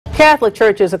Catholic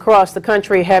churches across the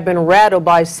country have been rattled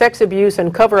by sex abuse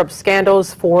and cover-up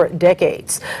scandals for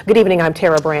decades. Good evening, I'm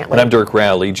Tara Brantley. And I'm Dirk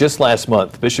Rowley. Just last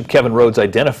month, Bishop Kevin Rhodes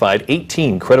identified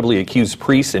 18 credibly accused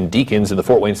priests and deacons in the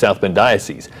Fort Wayne South Bend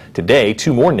Diocese. Today,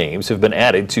 2 more names have been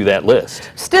added to that list.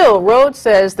 Still, Rhodes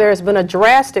says there's been a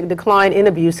drastic decline in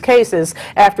abuse cases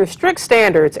after strict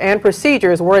standards and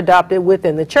procedures were adopted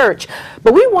within the church.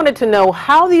 But we wanted to know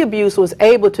how the abuse was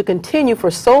able to continue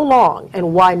for so long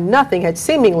and why nothing had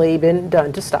seemingly been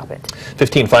done to stop it.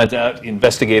 15 finds out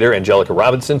investigator Angelica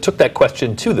Robinson took that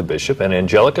question to the bishop. And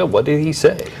Angelica, what did he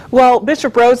say? Well,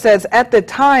 Bishop Rhodes says at the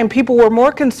time people were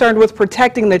more concerned with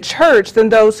protecting the church than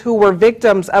those who were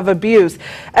victims of abuse.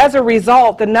 As a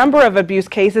result, the number of abuse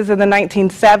cases in the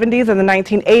 1970s and the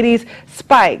 1980s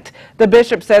spiked. The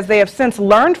bishop says they have since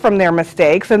learned from their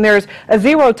mistakes and there's a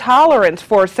zero tolerance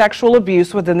for sexual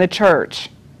abuse within the church.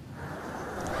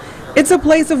 It's a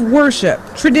place of worship,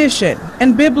 tradition,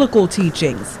 and biblical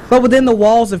teachings. But within the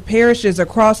walls of parishes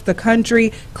across the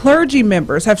country, clergy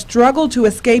members have struggled to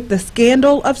escape the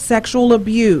scandal of sexual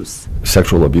abuse.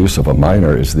 Sexual abuse of a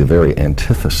minor is the very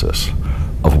antithesis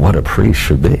of what a priest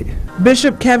should be.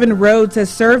 Bishop Kevin Rhodes has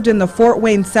served in the Fort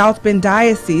Wayne South Bend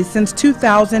Diocese since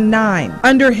 2009.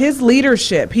 Under his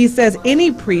leadership, he says any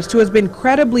priest who has been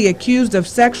credibly accused of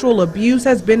sexual abuse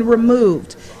has been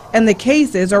removed, and the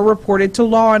cases are reported to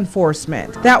law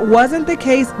enforcement. That wasn't the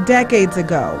case decades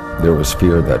ago. There was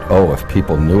fear that, oh, if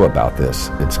people knew about this,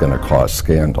 it's going to cause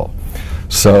scandal.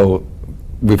 So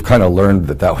we've kind of learned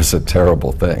that that was a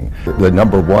terrible thing. The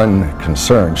number one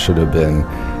concern should have been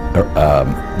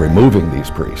removing these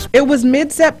priests. It was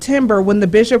mid-September when the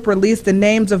bishop released the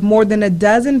names of more than a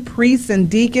dozen priests and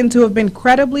deacons who have been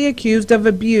credibly accused of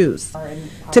abuse.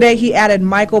 Today he added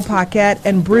Michael Paquette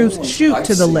and Bruce Shute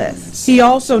to the list. He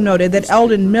also noted that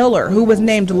Eldon Miller, who was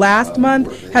named last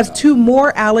month, has 2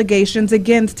 more allegations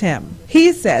against him.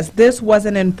 He says this was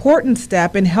an important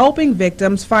step in helping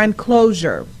victims find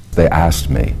closure. They asked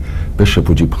me, Bishop,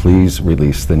 would you please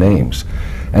release the names?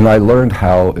 And I learned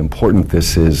how important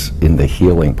this is in the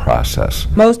healing process.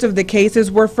 Most of the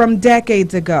cases were from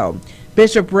decades ago.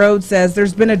 Bishop Rhodes says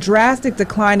there's been a drastic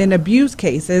decline in abuse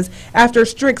cases after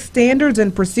strict standards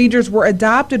and procedures were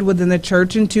adopted within the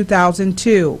church in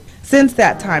 2002. Since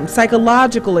that time,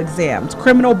 psychological exams,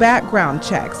 criminal background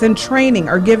checks, and training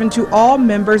are given to all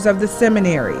members of the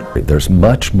seminary. There's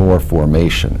much more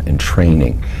formation and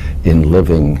training in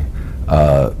living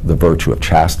the virtue of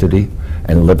chastity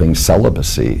and living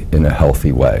celibacy in a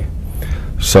healthy way.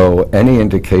 So any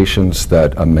indications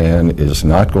that a man is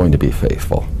not going to be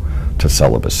faithful to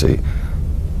celibacy,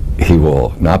 he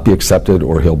will not be accepted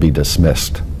or he'll be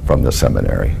dismissed from the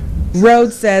seminary.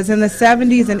 Rhodes says in the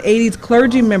 70s and 80s,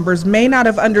 clergy members may not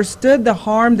have understood the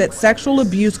harm that sexual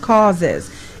abuse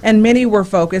causes, and many were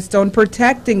focused on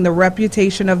protecting the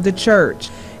reputation of the church.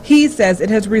 He says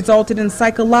it has resulted in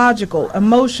psychological,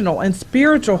 emotional, and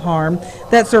spiritual harm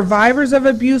that survivors of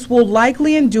abuse will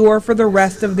likely endure for the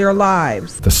rest of their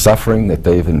lives. The suffering that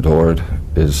they've endured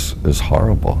is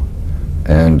horrible,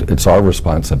 and it's our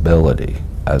responsibility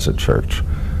as a church.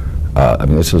 I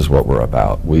mean, this is what we're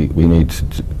about. We need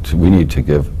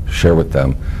to share with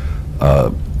them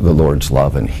the Lord's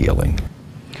love and healing.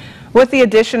 With the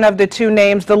addition of the 2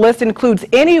 names, the list includes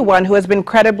anyone who has been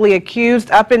credibly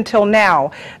accused up until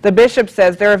now. The bishop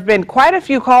says there have been quite a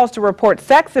few calls to report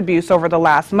sex abuse over the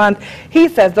last month. He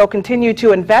says they'll continue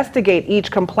to investigate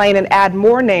each complaint and add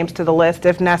more names to the list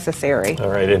if necessary. All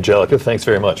right, Angelica, thanks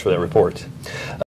very much for that report.